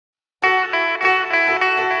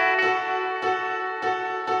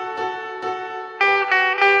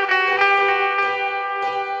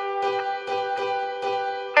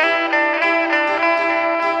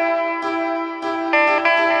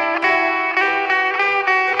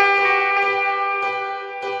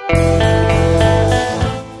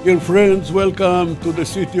Dear friends, welcome to the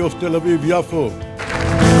city of Tel Aviv, Yafo.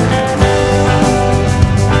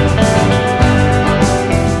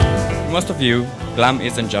 For most of you, GLAM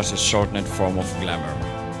isn't just a shortened form of glamour.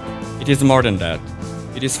 It is more than that.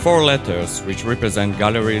 It is 4 letters which represent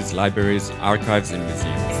galleries, libraries, archives, and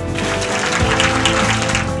museums.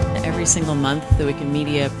 Every single month, the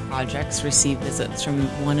Wikimedia projects receive visits from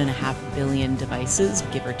 1.5 billion devices,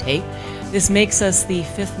 give or take. This makes us the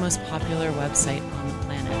 5th most popular website on the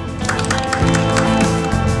planet.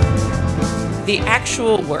 The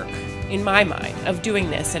actual work, in my mind, of doing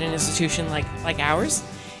this at an institution like ours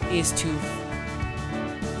is to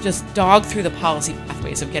just dog through the policy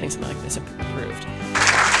pathways of getting something like this approved.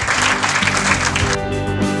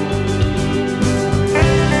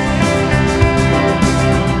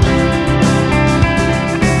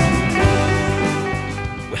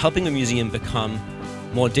 We're helping a museum become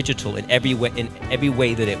more digital in every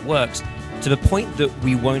way that it works, to the point that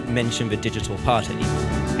we won't mention the digital part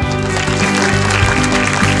anymore.